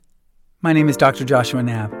My name is Dr. Joshua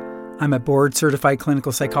Knabb. I'm a board-certified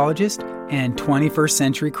clinical psychologist and 21st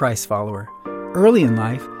century Christ follower. Early in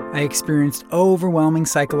life, I experienced overwhelming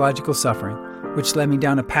psychological suffering, which led me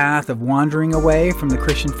down a path of wandering away from the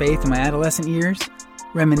Christian faith in my adolescent years,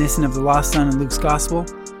 reminiscent of the lost son in Luke's gospel,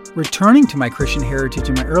 returning to my Christian heritage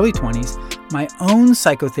in my early 20s, my own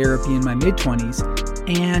psychotherapy in my mid-20s,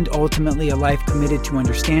 and ultimately a life committed to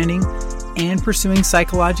understanding and pursuing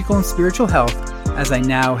psychological and spiritual health as I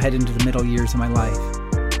now head into the middle years of my life.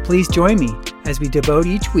 Please join me as we devote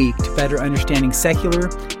each week to better understanding secular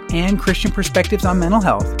and Christian perspectives on mental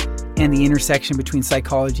health and the intersection between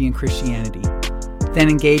psychology and Christianity. Then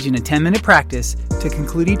engage in a 10-minute practice to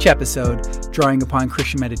conclude each episode, drawing upon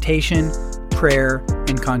Christian meditation, prayer,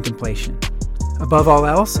 and contemplation. Above all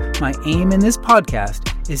else, my aim in this podcast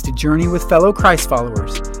is to journey with fellow Christ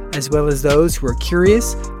followers, as well as those who are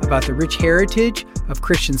curious about the rich heritage of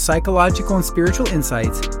Christian psychological and spiritual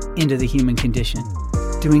insights into the human condition,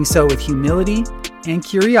 doing so with humility and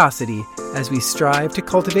curiosity as we strive to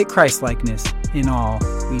cultivate Christ-likeness in all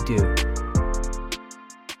we do.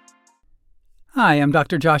 Hi, I'm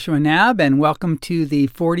Dr. Joshua Knabb, and welcome to the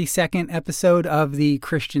 42nd episode of The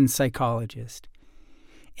Christian Psychologist.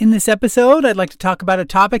 In this episode, I'd like to talk about a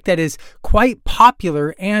topic that is quite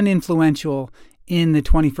popular and influential in the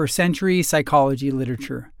 21st century psychology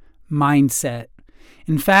literature: mindset.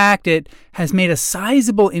 In fact, it has made a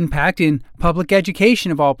sizable impact in public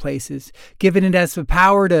education of all places, given it has the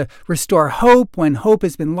power to restore hope when hope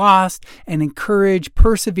has been lost and encourage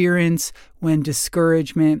perseverance when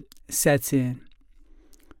discouragement sets in.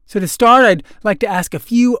 So to start, I'd like to ask a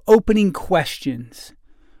few opening questions.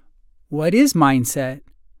 What is mindset?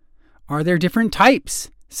 Are there different types,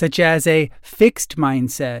 such as a fixed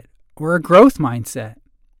mindset or a growth mindset?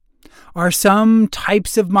 Are some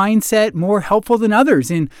types of mindset more helpful than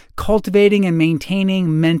others in cultivating and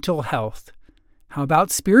maintaining mental health? How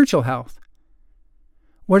about spiritual health?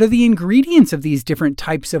 What are the ingredients of these different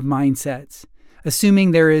types of mindsets,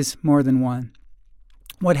 assuming there is more than one?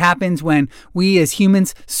 What happens when we as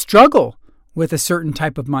humans struggle with a certain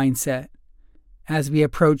type of mindset as we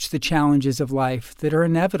approach the challenges of life that are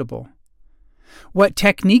inevitable? What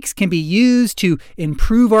techniques can be used to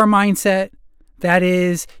improve our mindset? That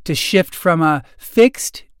is, to shift from a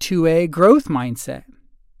fixed to a growth mindset.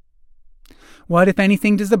 What, if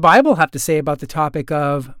anything, does the Bible have to say about the topic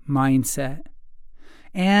of mindset?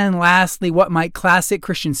 And lastly, what might classic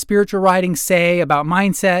Christian spiritual writings say about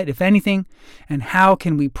mindset, if anything? And how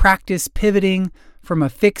can we practice pivoting from a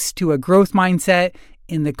fixed to a growth mindset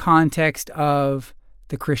in the context of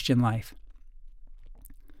the Christian life?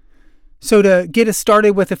 So to get us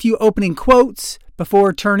started with a few opening quotes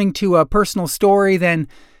before turning to a personal story, then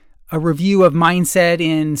a review of mindset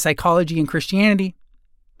in psychology and Christianity.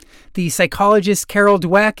 The psychologist Carol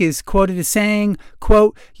Dweck is quoted as saying,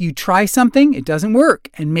 quote, "You try something, it doesn't work,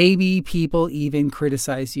 and maybe people even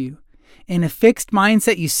criticize you. In a fixed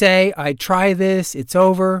mindset, you say, I try this, it's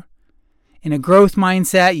over. In a growth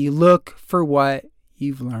mindset, you look for what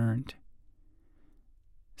you've learned."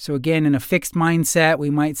 So again, in a fixed mindset,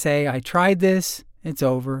 we might say, I tried this, it's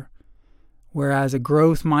over. Whereas a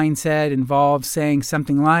growth mindset involves saying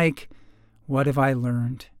something like, what have I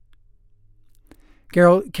learned?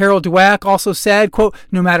 Carol Dweck also said, quote,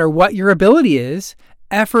 "No matter what your ability is,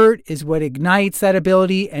 effort is what ignites that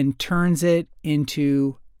ability and turns it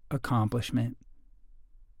into accomplishment."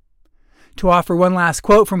 To offer one last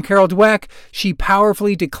quote from Carol Dweck, she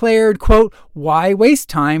powerfully declared, quote, "Why waste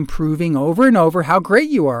time proving over and over how great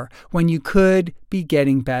you are when you could be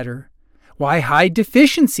getting better? Why hide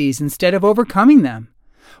deficiencies instead of overcoming them?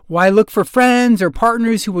 Why look for friends or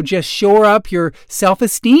partners who will just shore up your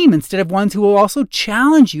self-esteem instead of ones who will also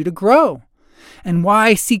challenge you to grow? And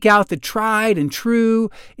why seek out the tried and true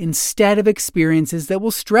instead of experiences that will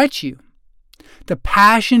stretch you? The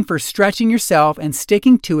passion for stretching yourself and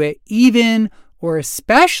sticking to it, even or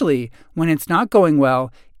especially when it's not going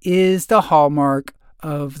well, is the hallmark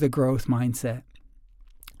of the growth mindset.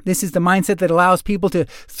 This is the mindset that allows people to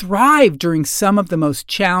thrive during some of the most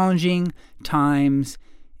challenging times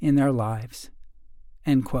in their lives."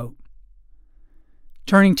 End quote.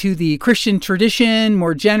 Turning to the Christian tradition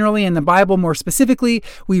more generally and the Bible more specifically,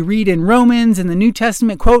 we read in Romans in the New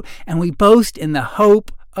Testament, quote, "And we boast in the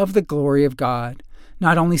hope of the glory of God.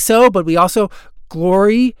 Not only so, but we also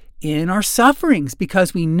glory in our sufferings,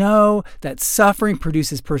 because we know that suffering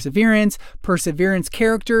produces perseverance, perseverance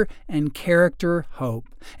character, and character hope.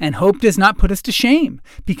 And hope does not put us to shame,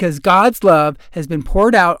 because God's love has been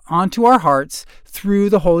poured out onto our hearts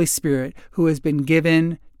through the Holy Spirit who has been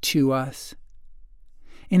given to us."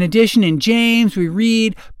 In addition, in James, we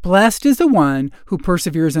read, "Blessed is the one who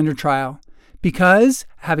perseveres under trial, because,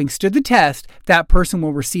 having stood the test, that person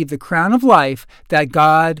will receive the crown of life that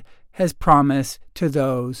God has promised to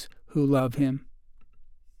those who love him."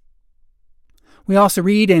 We also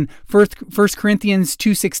read in 1 Corinthians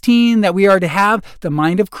 2:16 that we are to have the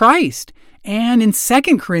mind of Christ. And in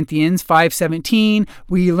 2 Corinthians 5:17,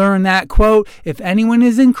 we learn that, quote, "If anyone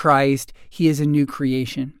is in Christ, he is a new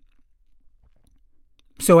creation."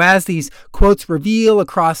 So as these quotes reveal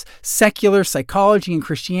across secular psychology and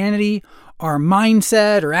Christianity, our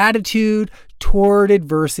mindset or attitude toward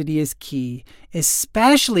adversity is key,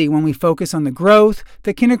 especially when we focus on the growth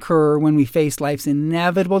that can occur when we face life's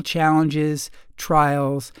inevitable challenges,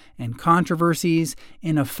 trials, and controversies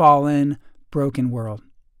in a fallen, broken world.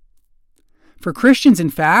 For Christians,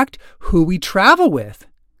 in fact, who we travel with,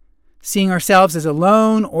 seeing ourselves as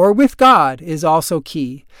alone or with God is also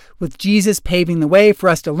key, with Jesus paving the way for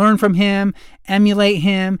us to learn from him, emulate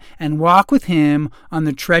him, and walk with him on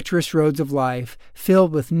the treacherous roads of life,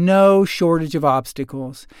 filled with no shortage of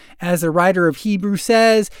obstacles. As the writer of Hebrews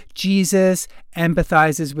says, Jesus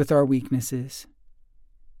empathizes with our weaknesses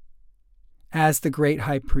as the great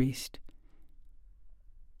high priest.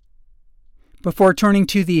 Before turning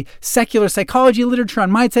to the secular psychology literature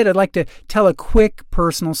on mindset, I'd like to tell a quick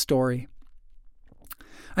personal story.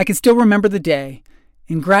 I can still remember the day.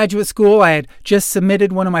 In graduate school, I had just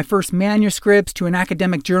submitted one of my first manuscripts to an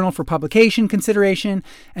academic journal for publication consideration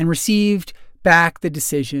and received back the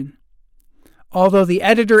decision. Although the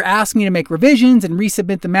editor asked me to make revisions and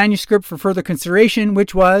resubmit the manuscript for further consideration,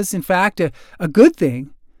 which was, in fact, a good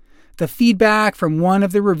thing, the feedback from one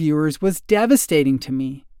of the reviewers was devastating to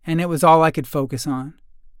me, and it was all I could focus on.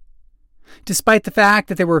 Despite the fact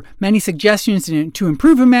that there were many suggestions to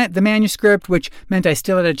improve the manuscript, which meant I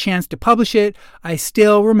still had a chance to publish it, I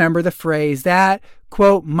still remember the phrase that,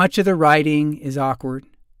 quote, "much of the writing is awkward."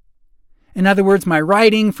 In other words, my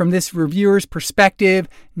writing from this reviewer's perspective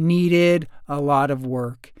needed a lot of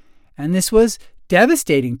work. And this was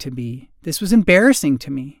devastating to me. This was embarrassing to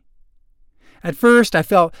me. At first, I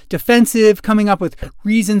felt defensive, coming up with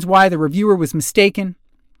reasons why the reviewer was mistaken.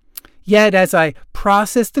 Yet, as I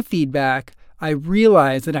processed the feedback, I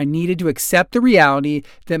realized that I needed to accept the reality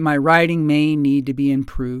that my writing may need to be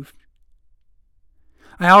improved.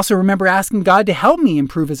 I also remember asking God to help me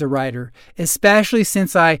improve as a writer, especially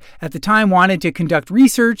since I, at the time, wanted to conduct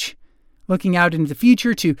research, looking out into the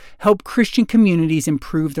future to help Christian communities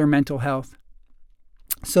improve their mental health.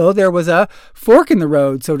 So there was a fork in the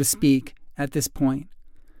road, so to speak, at this point.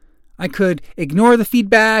 I could ignore the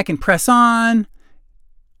feedback and press on,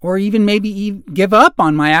 or even maybe give up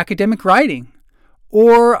on my academic writing.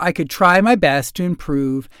 Or I could try my best to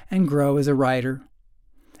improve and grow as a writer.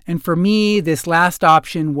 And for me, this last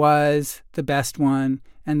option was the best one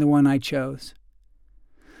and the one I chose.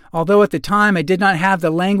 Although at the time I did not have the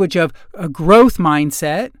language of a growth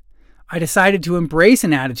mindset, I decided to embrace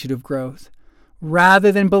an attitude of growth,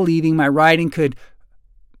 rather than believing my writing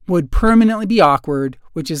would permanently be awkward,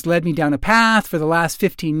 which has led me down a path for the last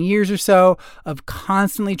 15 years or so of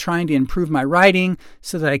constantly trying to improve my writing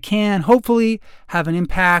so that I can, hopefully, have an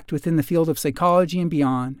impact within the field of psychology and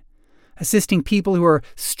beyond, assisting people who are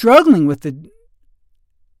struggling with the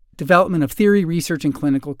development of theory, research, and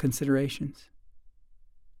clinical considerations.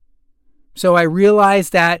 So I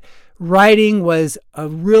realized that writing was a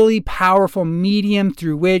really powerful medium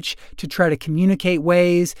through which to try to communicate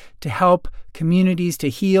ways to help communities to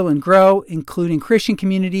heal and grow, including Christian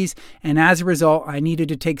communities. And as a result, I needed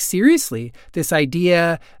to take seriously this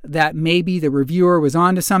idea that maybe the reviewer was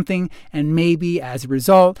onto something, and maybe as a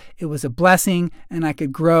result, it was a blessing and I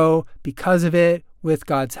could grow because of it with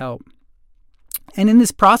God's help. And in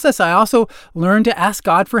this process, I also learned to ask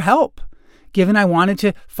God for help, given I wanted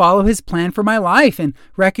to follow his plan for my life and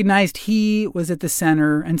recognized he was at the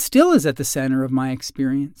center and still is at the center of my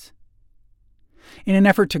experience. In an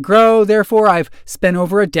effort to grow, therefore, I've spent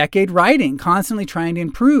over a decade writing, constantly trying to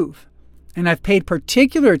improve. And I've paid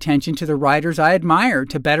particular attention to the writers I admire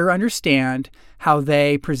to better understand how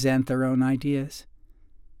they present their own ideas.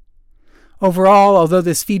 Overall, although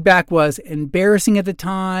this feedback was embarrassing at the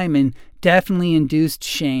time and definitely induced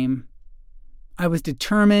shame, I was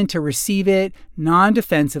determined to receive it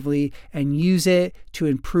non-defensively and use it to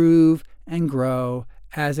improve and grow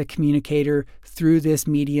as a communicator through this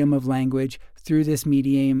medium of language, through this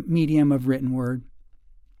medium of written word.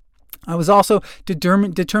 I was also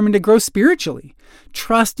determined to grow spiritually,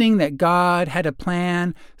 trusting that God had a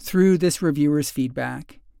plan through this reviewer's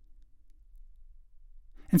feedback.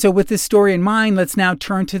 And so with this story in mind, let's now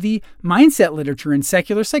turn to the mindset literature in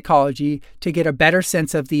secular psychology to get a better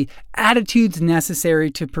sense of the attitudes necessary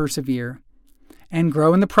to persevere and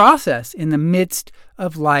grow in the process in the midst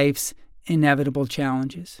of life's inevitable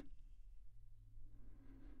challenges.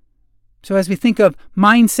 So as we think of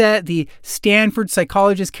mindset, the Stanford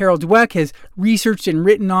psychologist Carol Dweck has researched and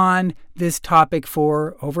written on this topic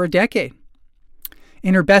for over a decade.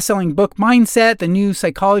 In her best-selling book, Mindset, The New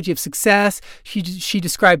Psychology of Success, she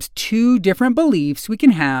describes 2 different beliefs we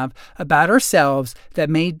can have about ourselves that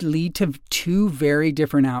may lead to 2 very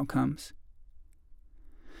different outcomes.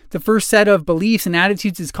 The first set of beliefs and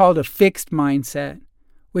attitudes is called a fixed mindset,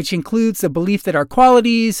 which includes the belief that our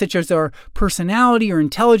qualities, such as our personality or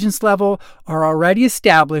intelligence level, are already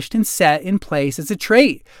established and set in place as a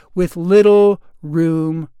trait, with little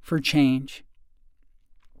room for change.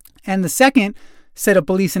 And the second set of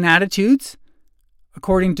beliefs and attitudes,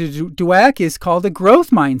 according to Dweck, is called a growth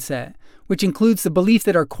mindset, which includes the belief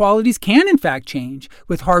that our qualities can in fact change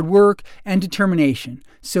with hard work and determination.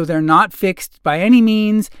 So they're not fixed by any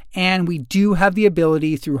means, and we do have the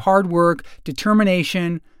ability through hard work,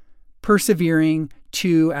 determination, persevering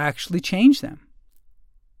to actually change them.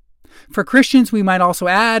 For Christians, we might also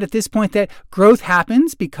add at this point that growth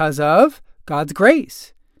happens because of God's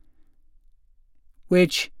grace,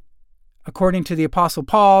 which, according to the Apostle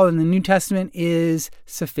Paul in the New Testament, is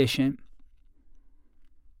sufficient.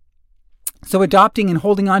 So adopting and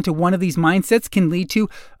holding on to one of these mindsets can lead to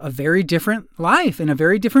a very different life and a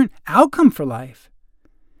very different outcome for life.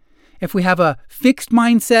 If we have a fixed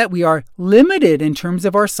mindset, we are limited in terms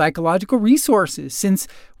of our psychological resources, since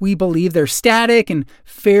we believe they're static and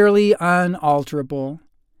fairly unalterable.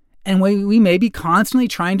 And we may be constantly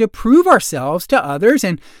trying to prove ourselves to others,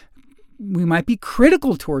 and we might be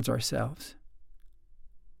critical towards ourselves.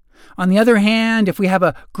 On the other hand, if we have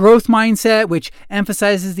a growth mindset which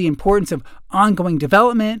emphasizes the importance of ongoing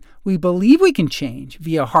development, we believe we can change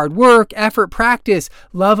via hard work, effort, practice,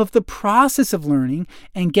 love of the process of learning,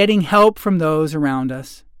 and getting help from those around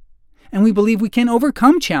us. And we believe we can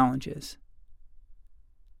overcome challenges.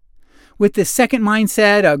 With this second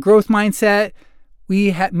mindset, a growth mindset,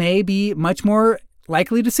 we may be much more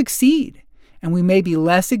likely to succeed, and we may be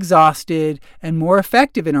less exhausted and more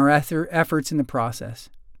effective in our efforts in the process.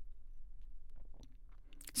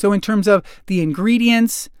 So in terms of the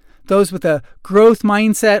ingredients, those with a growth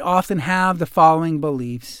mindset often have the following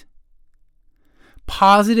beliefs.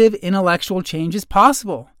 Positive intellectual change is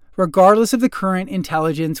possible, regardless of the current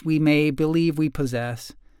intelligence we may believe we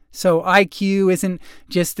possess. So IQ isn't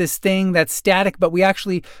just this thing that's static, but we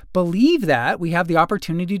actually believe that we have the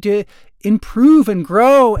opportunity to improve and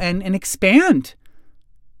grow and expand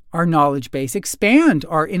our knowledge base, expand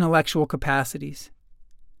our intellectual capacities.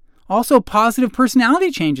 Also, positive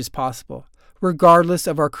personality change is possible, regardless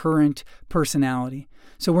of our current personality.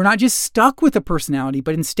 So we're not just stuck with a personality,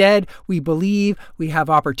 but instead we believe we have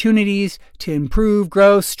opportunities to improve,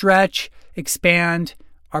 grow, stretch, expand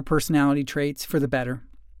our personality traits for the better.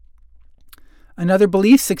 Another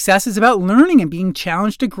belief, success is about learning and being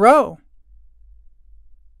challenged to grow.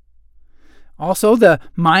 Also, the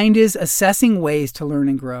mind is assessing ways to learn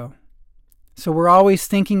and grow. So we're always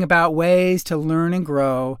thinking about ways to learn and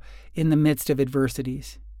grow in the midst of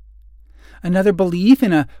adversities. Another belief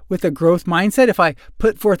with a growth mindset, if I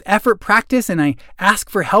put forth effort, practice, and I ask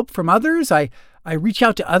for help from others, I reach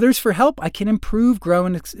out to others for help, I can improve, grow,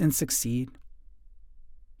 and succeed.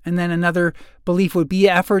 And then another belief would be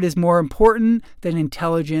effort is more important than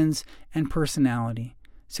intelligence and personality.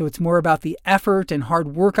 So it's more about the effort and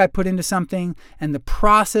hard work I put into something and the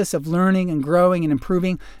process of learning and growing and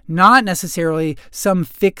improving, not necessarily some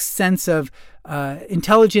fixed sense of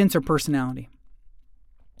intelligence or personality.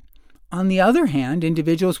 On the other hand,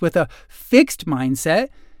 individuals with a fixed mindset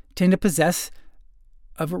tend to possess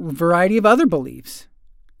a variety of other beliefs.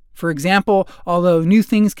 For example, although new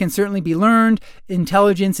things can certainly be learned,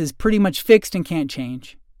 intelligence is pretty much fixed and can't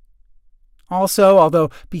change. Also,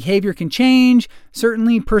 although behavior can change,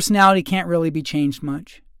 certainly personality can't really be changed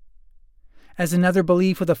much. As another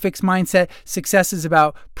belief with a fixed mindset, success is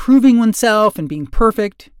about proving oneself and being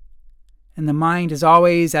perfect, and the mind is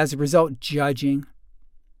always, as a result, judging.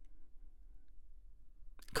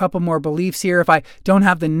 A couple more beliefs here. If I don't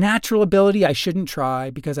have the natural ability, I shouldn't try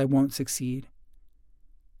because I won't succeed.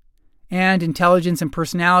 And intelligence and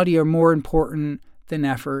personality are more important than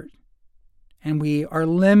effort. And we are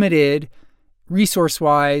limited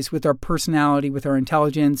resource-wise with our personality, with our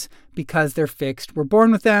intelligence, because they're fixed. We're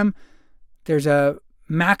born with them. There's a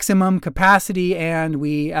maximum capacity, and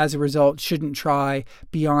we, as a result, shouldn't try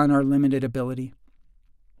beyond our limited ability.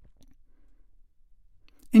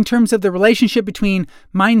 In terms of the relationship between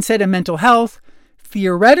mindset and mental health,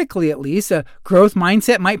 theoretically at least, a growth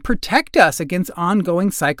mindset might protect us against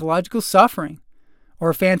ongoing psychological suffering,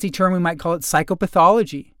 or a fancy term we might call it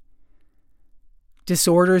psychopathology.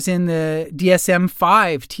 Disorders in the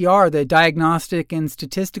DSM-5 TR, the Diagnostic and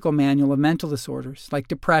Statistical Manual of Mental Disorders, like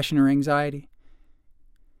depression or anxiety.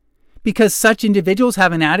 Because such individuals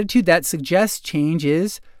have an attitude that suggests change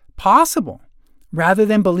is possible, rather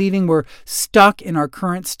than believing we're stuck in our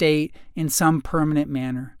current state in some permanent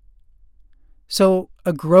manner. So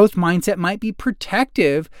a growth mindset might be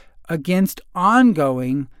protective against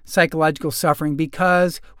ongoing psychological suffering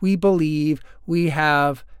because we believe we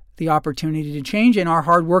have the opportunity to change, and our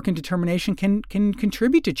hard work and determination can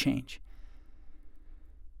contribute to change.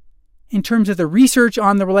 In terms of the research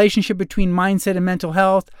on the relationship between mindset and mental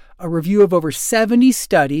health, a review of over 70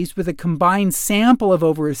 studies with a combined sample of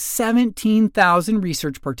over 17,000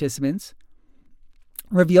 research participants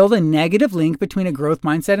revealed a negative link between a growth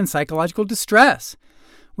mindset and psychological distress,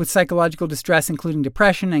 with psychological distress including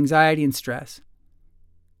depression, anxiety, and stress.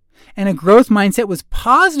 And a growth mindset was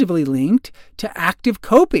positively linked to active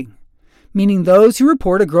coping, meaning those who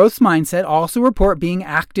report a growth mindset also report being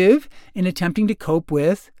active in attempting to cope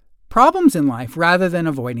with problems in life rather than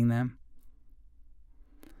avoiding them.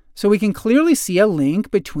 So we can clearly see a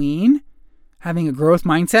link between having a growth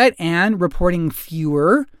mindset and reporting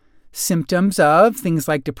fewer symptoms of things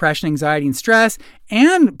like depression, anxiety, and stress.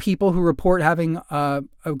 And people who report having a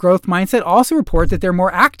growth mindset also report that they're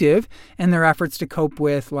more active in their efforts to cope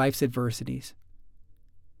with life's adversities.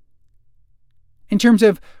 In terms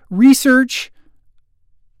of research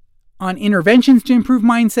on interventions to improve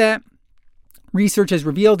mindset, research has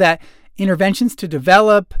revealed that interventions to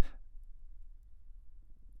develop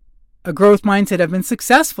a growth mindset have been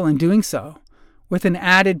successful in doing so, with an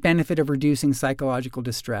added benefit of reducing psychological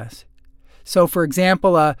distress. So, for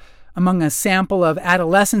example, among a sample of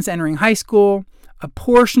adolescents entering high school, a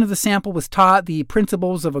portion of the sample was taught the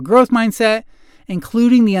principles of a growth mindset,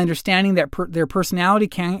 including the understanding that their personality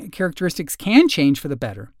characteristics can change for the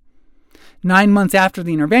better. 9 months after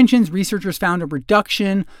the interventions, researchers found a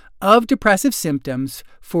reduction of depressive symptoms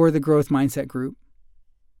for the growth mindset group.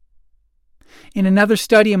 In another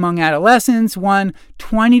study among adolescents, one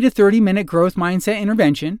 20 to 30 minute growth mindset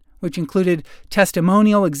intervention, which included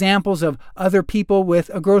testimonial examples of other people with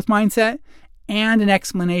a growth mindset and an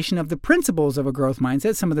explanation of the principles of a growth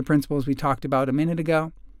mindset, some of the principles we talked about a minute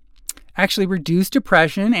ago, actually reduced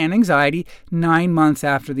depression and anxiety 9 months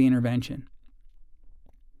after the intervention.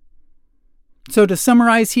 So to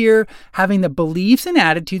summarize here, having the beliefs and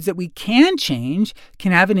attitudes that we can change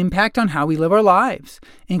can have an impact on how we live our lives,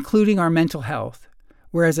 including our mental health.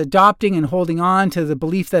 Whereas adopting and holding on to the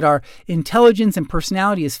belief that our intelligence and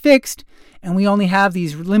personality is fixed and we only have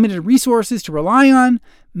these limited resources to rely on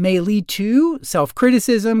may lead to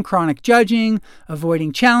self-criticism, chronic judging,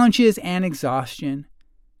 avoiding challenges, and exhaustion.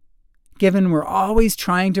 Given we're always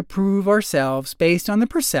trying to prove ourselves based on the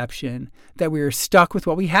perception that we are stuck with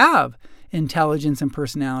what we have, intelligence and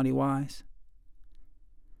personality-wise.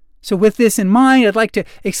 So with this in mind, I'd like to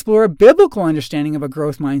explore a biblical understanding of a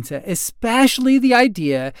growth mindset, especially the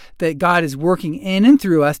idea that God is working in and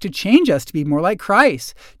through us to change us to be more like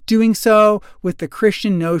Christ, doing so with the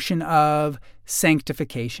Christian notion of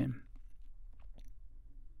sanctification.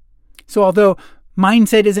 So although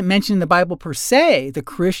mindset isn't mentioned in the Bible per se, the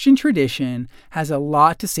Christian tradition has a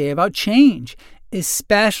lot to say about change,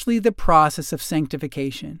 especially the process of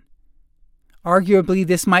sanctification. Arguably,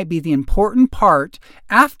 this might be the important part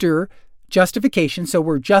after justification. So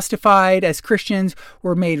we're justified as Christians,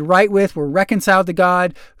 we're made right with, we're reconciled to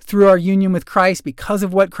God through our union with Christ because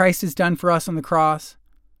of what Christ has done for us on the cross,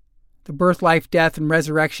 the birth, life, death, and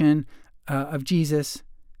resurrection of Jesus.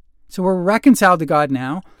 So we're reconciled to God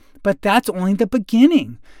now, but that's only the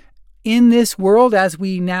beginning. In this world, as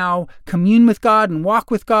we now commune with God and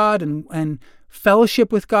walk with God and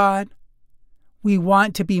fellowship with God, we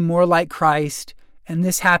want to be more like Christ, and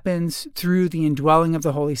this happens through the indwelling of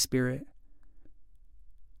the Holy Spirit.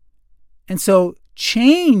 And so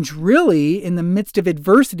change really in the midst of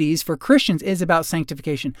adversities for Christians is about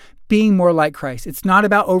sanctification, being more like Christ. It's not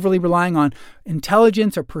about overly relying on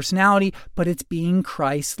intelligence or personality, but it's being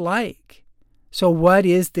Christ-like. So what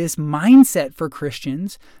is this mindset for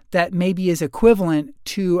Christians that maybe is equivalent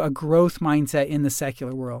to a growth mindset in the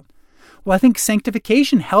secular world? Well, I think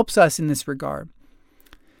sanctification helps us in this regard.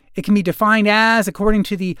 It can be defined as, according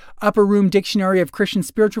to the Upper Room Dictionary of Christian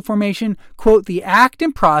Spiritual Formation, quote, the act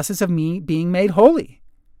and process of me being made holy.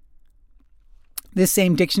 This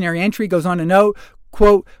same dictionary entry goes on to note,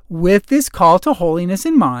 Quote, with this call to holiness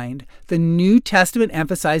in mind, the New Testament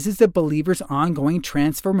emphasizes the believer's ongoing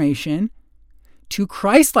transformation to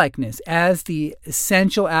Christ-likeness as the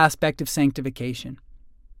essential aspect of sanctification.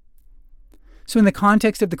 So in the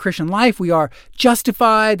context of the Christian life, we are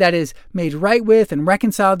justified, that is, made right with and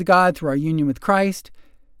reconciled to God through our union with Christ,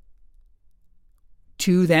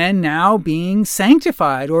 to then now being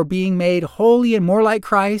sanctified or being made holy and more like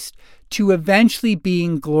Christ, to eventually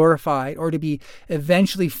being glorified or to be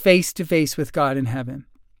eventually face to face with God in heaven.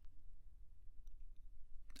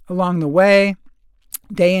 Along the way,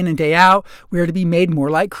 day in and day out, we are to be made more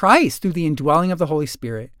like Christ through the indwelling of the Holy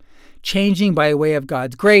Spirit, changing by way of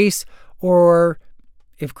God's grace, or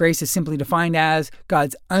if grace is simply defined as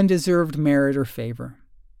God's undeserved merit or favor.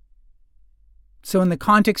 So in the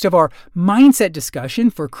context of our mindset discussion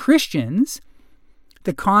for Christians,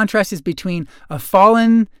 the contrast is between a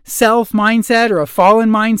fallen self mindset or a fallen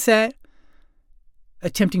mindset,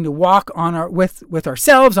 attempting to walk with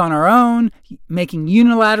ourselves on our own, making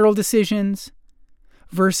unilateral decisions,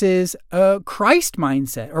 versus a Christ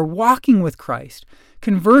mindset or walking with Christ,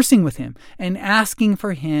 conversing with Him, and asking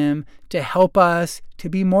for Him to help us to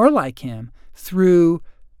be more like Him through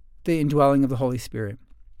the indwelling of the Holy Spirit.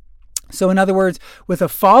 So in other words, with a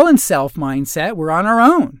fallen self mindset, we're on our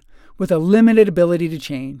own, with a limited ability to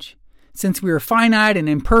change, since we are finite and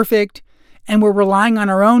imperfect, and we're relying on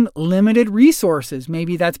our own limited resources.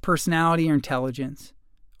 Maybe that's personality or intelligence,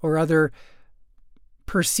 or other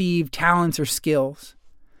perceived talents or skills.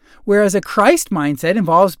 Whereas a Christ mindset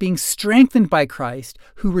involves being strengthened by Christ,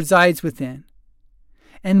 who resides within.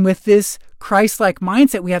 And with this Christ-like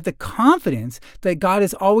mindset, we have the confidence that God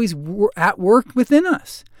is always at work within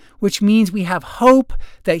us, which means we have hope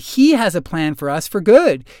that He has a plan for us for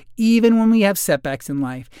good, even when we have setbacks in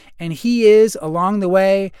life. And He is, along the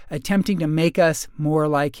way, attempting to make us more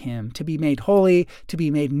like Him, to be made holy, to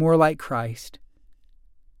be made more like Christ.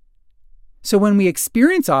 So when we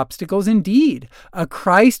experience obstacles, indeed, a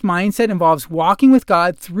Christ mindset involves walking with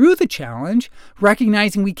God through the challenge,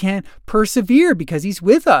 recognizing we can persevere because He's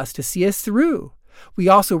with us to see us through. We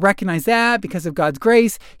also recognize that because of God's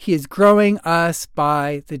grace, He is growing us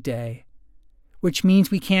by the day, which means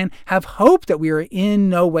we can have hope that we are in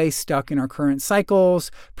no way stuck in our current cycles,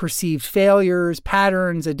 perceived failures,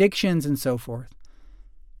 patterns, addictions, and so forth.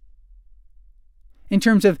 In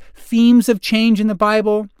terms of themes of change in the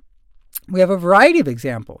Bible, we have a variety of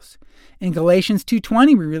examples. In Galatians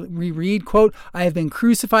 2:20, we read, quote, I have been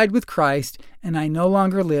crucified with Christ, and I no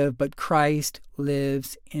longer live, but Christ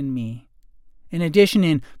lives in me. In addition,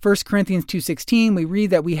 in 1 Corinthians 2:16, we read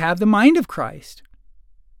that we have the mind of Christ.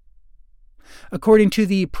 According to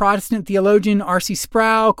the Protestant theologian R.C.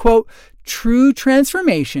 Sproul, quote, true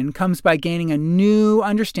transformation comes by gaining a new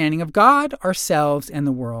understanding of God, ourselves, and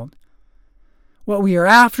the world. What we are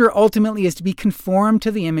after ultimately is to be conformed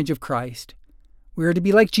to the image of Christ. We are to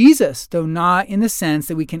be like Jesus, though not in the sense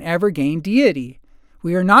that we can ever gain deity.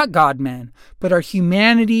 We are not God-men, but our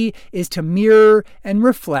humanity is to mirror and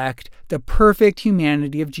reflect the perfect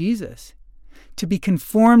humanity of Jesus. To be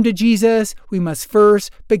conformed to Jesus, we must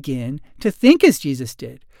first begin to think as Jesus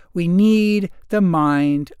did. We need the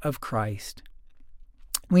mind of Christ.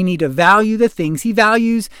 We need to value the things He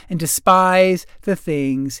values and despise the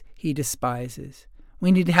things He despises.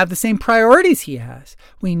 We need to have the same priorities He has.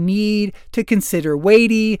 We need to consider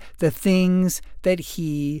weighty the things that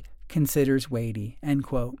He considers weighty, end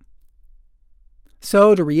quote.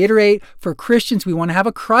 So to reiterate, for Christians, we want to have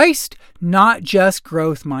a Christ, not just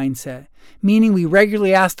growth mindset, meaning we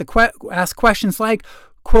regularly ask questions like,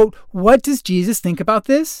 quote, what does Jesus think about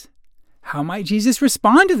this? How might Jesus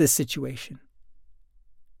respond to this situation?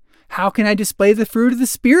 How can I display the fruit of the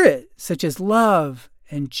Spirit, such as love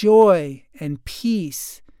and joy and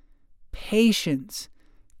peace, patience,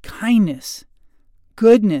 kindness,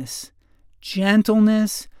 goodness,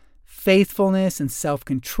 gentleness, faithfulness, and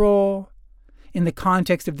self-control in the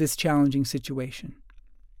context of this challenging situation?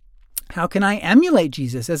 How can I emulate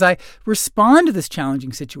Jesus as I respond to this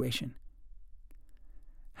challenging situation?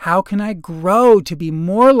 How can I grow to be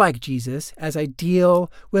more like Jesus as I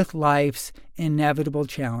deal with life's inevitable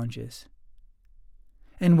challenges?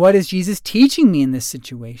 And what is Jesus teaching me in this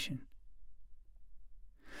situation?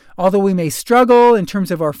 Although we may struggle in terms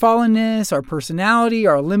of our fallenness, our personality,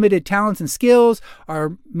 our limited talents and skills,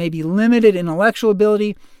 our maybe limited intellectual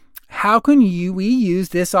ability, how can we use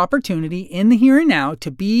this opportunity in the here and now to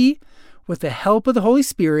be, with the help of the Holy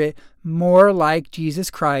Spirit, more like Jesus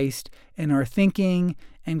Christ in our thinking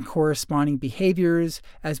and corresponding behaviors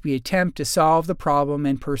as we attempt to solve the problem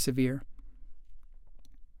and persevere?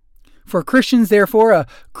 For Christians, therefore, a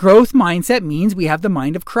growth mindset means we have the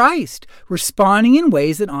mind of Christ, responding in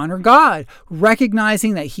ways that honor God,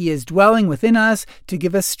 recognizing that He is dwelling within us to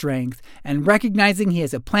give us strength, and recognizing He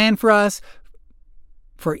has a plan for us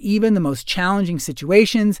for even the most challenging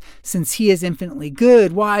situations, since He is infinitely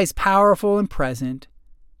good, wise, powerful, and present.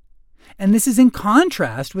 And this is in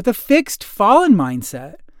contrast with a fixed fallen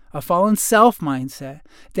mindset, a fallen self mindset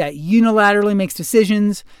that unilaterally makes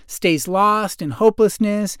decisions, stays lost in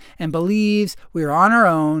hopelessness, and believes we are on our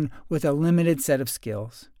own with a limited set of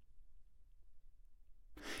skills.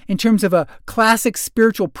 In terms of a classic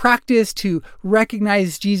spiritual practice to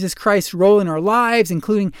recognize Jesus Christ's role in our lives,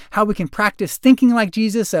 including how we can practice thinking like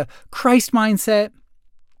Jesus, a Christ mindset,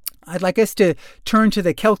 I'd like us to turn to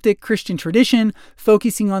the Celtic Christian tradition,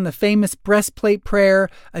 focusing on the famous breastplate prayer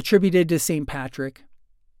attributed to St. Patrick.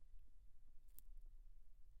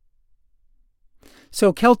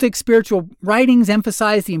 So Celtic spiritual writings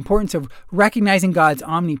emphasize the importance of recognizing God's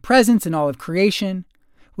omnipresence in all of creation,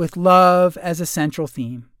 with love as a central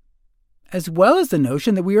theme, as well as the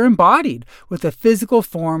notion that we are embodied with a physical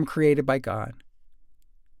form created by God.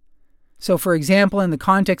 So, for example, in the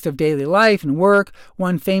context of daily life and work,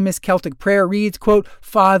 one famous Celtic prayer reads, quote,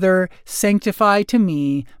 "Father, sanctify to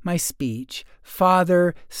me my speech.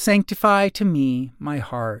 Father, sanctify to me my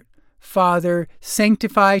heart. Father,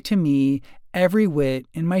 sanctify to me every whit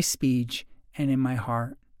in my speech and in my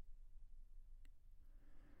heart."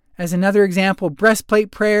 As another example,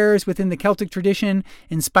 breastplate prayers within the Celtic tradition,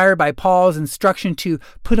 inspired by Paul's instruction to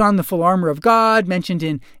put on the full armor of God, mentioned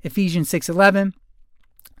in Ephesians 6:11.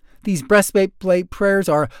 These breastplate prayers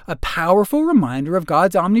are a powerful reminder of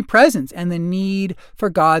God's omnipresence and the need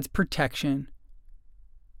for God's protection.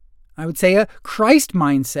 I would say a Christ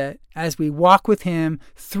mindset as we walk with Him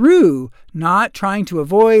through, not trying to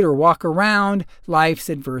avoid or walk around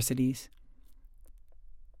life's adversities.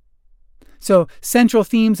 So, central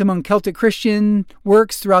themes among Celtic Christian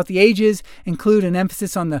works throughout the ages include an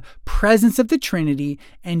emphasis on the presence of the Trinity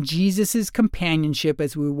and Jesus' companionship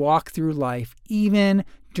as we walk through life, even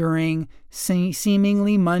during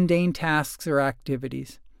seemingly mundane tasks or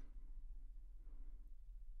activities.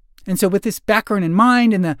 And so with this background in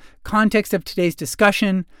mind, in the context of today's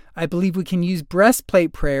discussion, I believe we can use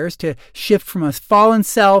breastplate prayers to shift from a fallen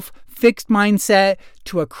self, fixed mindset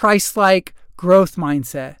to a Christ-like growth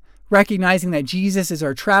mindset, recognizing that Jesus is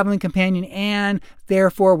our traveling companion and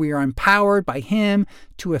therefore we are empowered by Him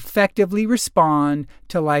to effectively respond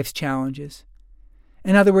to life's challenges.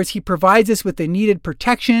 In other words, He provides us with the needed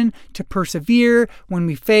protection to persevere when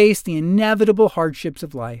we face the inevitable hardships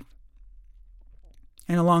of life.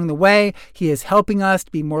 And along the way, He is helping us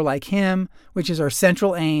to be more like Him, which is our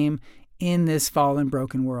central aim in this fallen,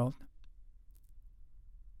 broken world.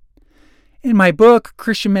 In my book,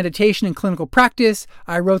 Christian Meditation and Clinical Practice,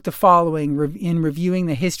 I wrote the following in reviewing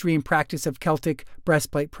the history and practice of Celtic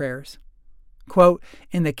breastplate prayers. Quote,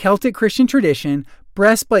 "In the Celtic Christian tradition,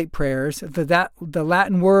 breastplate prayers, the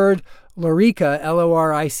Latin word lorica,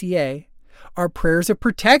 L-O-R-I-C-A, are prayers of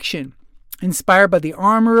protection, inspired by the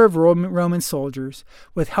armor of Roman soldiers,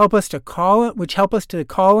 which help us to call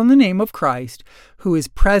on the name of Christ, who is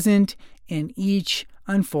present in each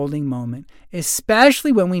unfolding moment,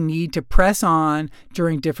 especially when we need to press on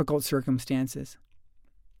during difficult circumstances."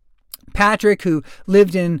 Patrick, who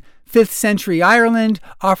lived in 5th century Ireland,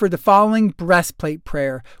 offered the following breastplate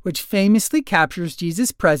prayer, which famously captures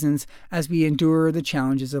Jesus' presence as we endure the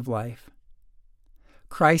challenges of life.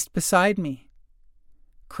 Christ beside me,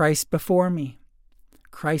 Christ before me,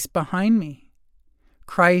 Christ behind me,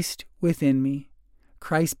 Christ within me,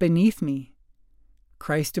 Christ beneath me,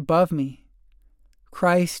 Christ above me,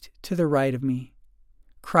 Christ to the right of me,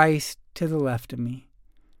 Christ to the left of me,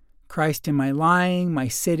 Christ in my lying, my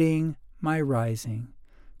sitting, my rising,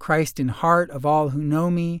 Christ in heart of all who know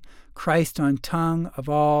me, Christ on tongue of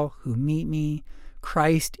all who meet me,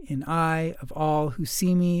 Christ in eye of all who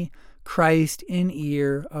see me, Christ in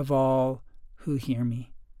ear of all who hear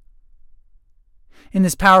me. In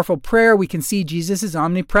this powerful prayer, we can see Jesus'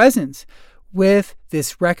 omnipresence, with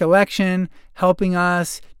this recollection helping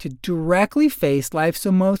us to directly face life's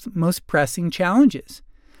most pressing challenges,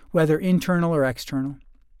 whether internal or external.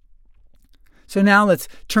 So now let's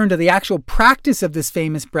turn to the actual practice of this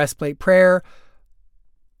famous breastplate prayer,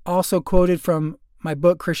 also quoted from my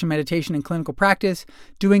book, Christian Meditation and Clinical Practice,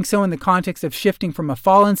 doing so in the context of shifting from a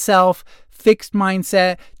fallen self, fixed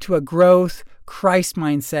mindset to a growth, Christ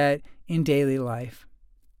mindset in daily life.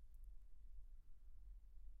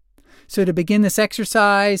 So to begin this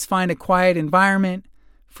exercise, find a quiet environment,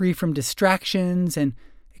 free from distractions and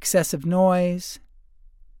excessive noise.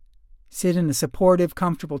 Sit in a supportive,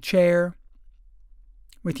 comfortable chair.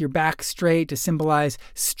 with your back straight to symbolize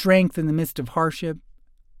strength in the midst of hardship.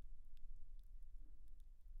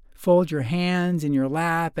 Fold your hands in your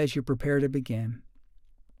lap as you prepare to begin.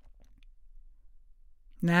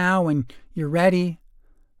 Now, when you're ready,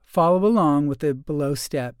 follow along with the below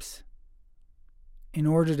steps in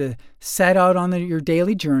order to set out on your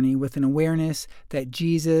daily journey with an awareness that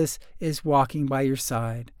Jesus is walking by your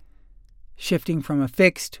side, shifting from a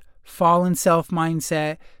fixed, fallen self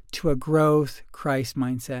mindset to a growth Christ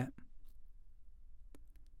mindset.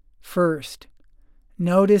 First,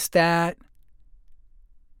 notice the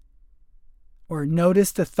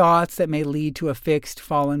thoughts that may lead to a fixed,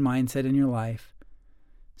 fallen mindset in your life,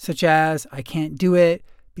 such as, I can't do it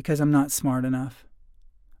because I'm not smart enough,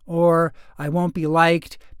 or I won't be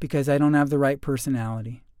liked because I don't have the right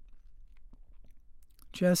personality.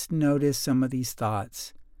 Just notice some of these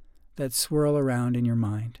thoughts that swirl around in your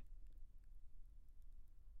mind.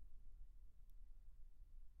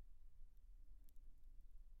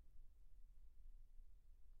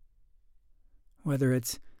 Whether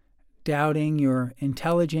it's doubting your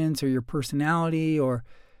intelligence or your personality or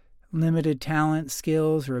limited talent,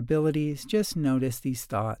 skills, or abilities, just notice these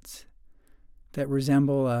thoughts that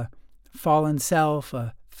resemble a fallen self,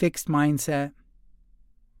 a fixed mindset.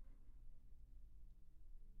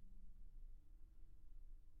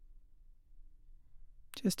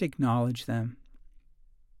 Just acknowledge them.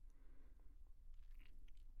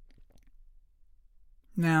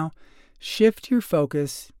 Now, shift your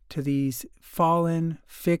focus to these fallen,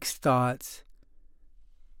 fixed thoughts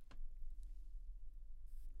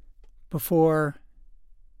before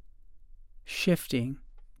shifting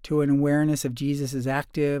to an awareness of Jesus'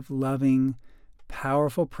 active, loving,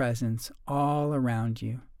 powerful presence all around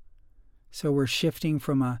you. So we're shifting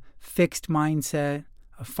from a fixed mindset,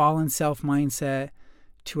 a fallen self mindset,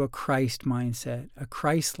 to a Christ mindset, a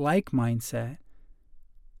Christ-like mindset,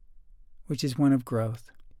 which is one of growth.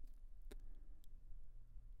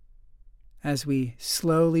 As we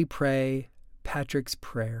slowly pray Patrick's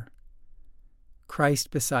prayer, Christ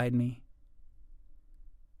beside me,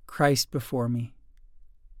 Christ before me,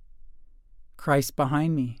 Christ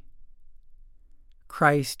behind me,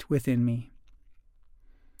 Christ within me,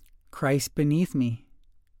 Christ beneath me,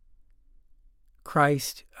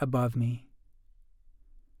 Christ above me,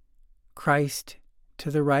 Christ to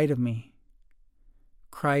the right of me,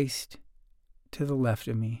 Christ to the left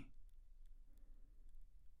of me,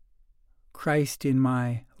 Christ in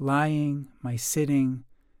my lying, my sitting,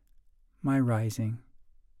 my rising,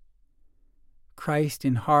 Christ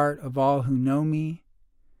in heart of all who know me,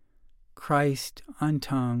 Christ on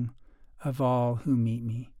tongue of all who meet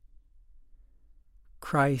me,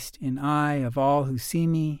 Christ in eye of all who see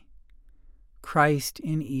me, Christ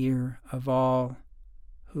in ear of all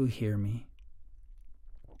who hear me.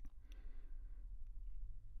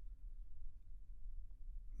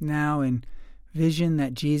 Now envision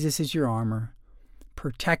that Jesus is your armor,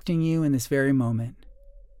 protecting you in this very moment.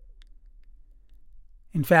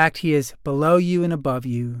 In fact, he is below you and above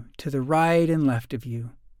you, to the right and left of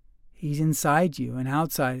you. He's inside you and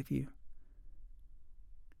outside of you.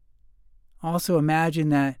 Also imagine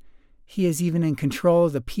that he is even in control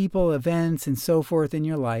of the people, events, and so forth in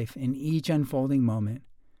your life in each unfolding moment.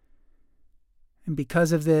 And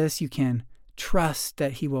because of this, you can trust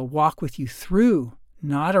that he will walk with you through,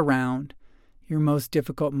 not around, your most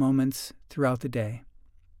difficult moments throughout the day.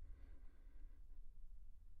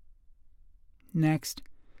 Next,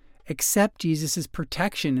 accept Jesus'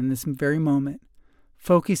 protection in this very moment,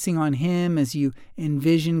 focusing on him as you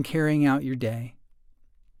envision carrying out your day.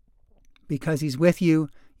 Because he's with you,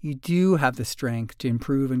 you do have the strength to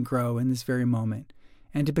improve and grow in this very moment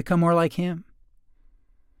and to become more like him.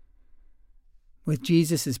 With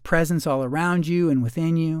Jesus' presence all around you and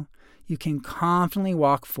within you, you can confidently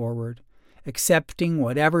walk forward, accepting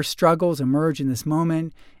whatever struggles emerge in this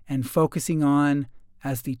moment and focusing on,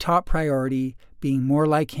 as the top priority, being more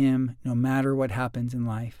like him no matter what happens in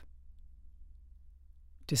life.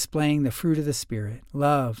 Displaying the fruit of the Spirit,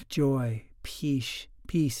 love, joy, peace,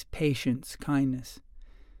 patience, kindness.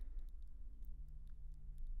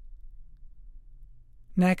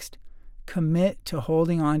 Next, commit to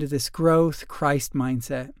holding on to this growth Christ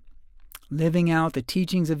mindset, living out the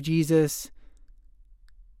teachings of Jesus,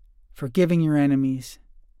 forgiving your enemies,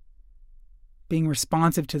 being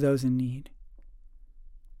responsive to those in need,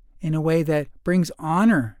 in a way that brings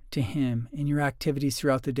honor to him in your activities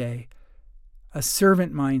throughout the day, a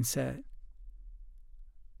servant mindset,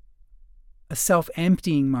 a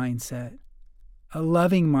self-emptying mindset, a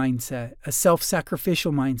loving mindset, a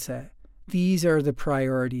self-sacrificial mindset. These are the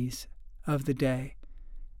priorities of the day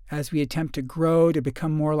as we attempt to grow to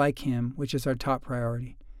become more like Him, which is our top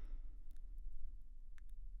priority.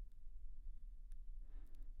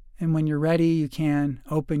 And when you're ready, you can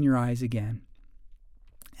open your eyes again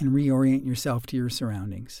and reorient yourself to your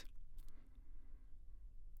surroundings.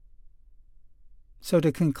 So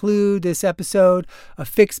to conclude this episode, a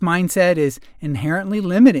fixed mindset is inherently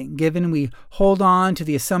limiting, given we hold on to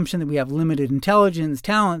the assumption that we have limited intelligence,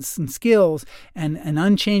 talents, and skills, and an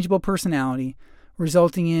unchangeable personality,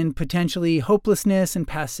 resulting in potentially hopelessness and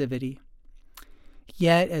passivity.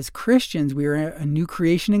 Yet, as Christians, we are a new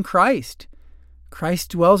creation in Christ.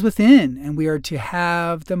 Christ dwells within, and we are to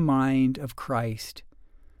have the mind of Christ.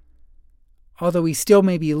 Although we still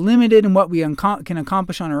may be limited in what we can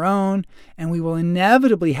accomplish on our own, and we will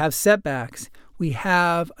inevitably have setbacks, we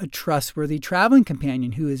have a trustworthy traveling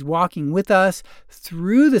companion who is walking with us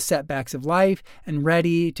through the setbacks of life and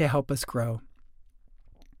ready to help us grow.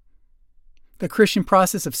 The Christian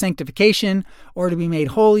process of sanctification, or to be made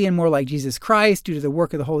holy and more like Jesus Christ due to the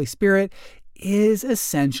work of the Holy Spirit, is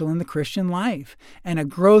essential in the Christian life, and a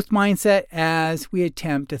growth mindset as we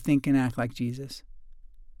attempt to think and act like Jesus.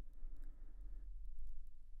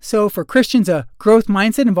 So for Christians, a growth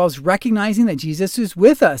mindset involves recognizing that Jesus is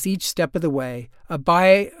with us each step of the way,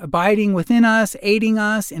 abiding within us, aiding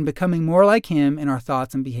us in becoming more like Him in our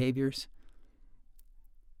thoughts and behaviors.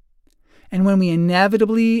 And when we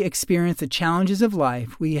inevitably experience the challenges of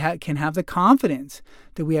life, we can have the confidence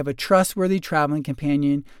that we have a trustworthy traveling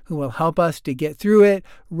companion who will help us to get through it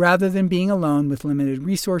rather than being alone with limited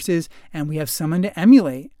resources, and we have someone to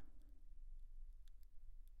emulate.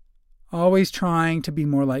 Always trying to be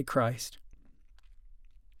more like Christ.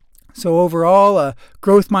 So overall, a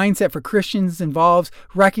growth mindset for Christians involves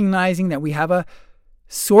recognizing that we have a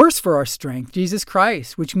source for our strength, Jesus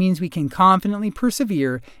Christ, which means we can confidently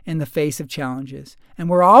persevere in the face of challenges. And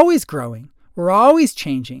we're always growing. We're always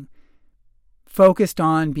changing, focused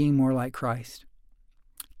on being more like Christ.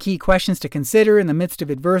 Key questions to consider in the midst of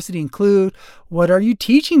adversity include, what are you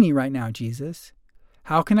teaching me right now, Jesus?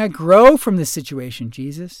 How can I grow from this situation,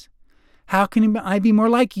 Jesus? How can I be more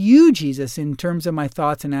like you, Jesus, in terms of my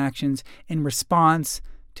thoughts and actions in response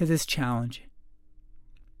to this challenge?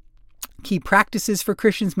 Key practices for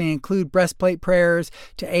Christians may include breastplate prayers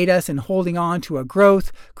to aid us in holding on to a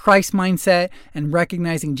growth, Christ mindset, and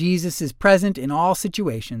recognizing Jesus is present in all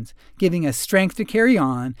situations, giving us strength to carry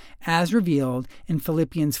on, as revealed in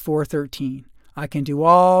Philippians 4:13. I can do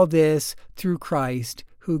all this through Christ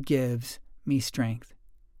who gives me strength.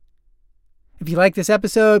 If you like this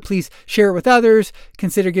episode, please share it with others,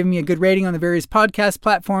 consider giving me a good rating on the various podcast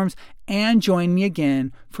platforms, and join me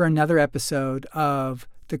again for another episode of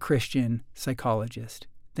The Christian Psychologist.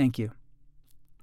 Thank you.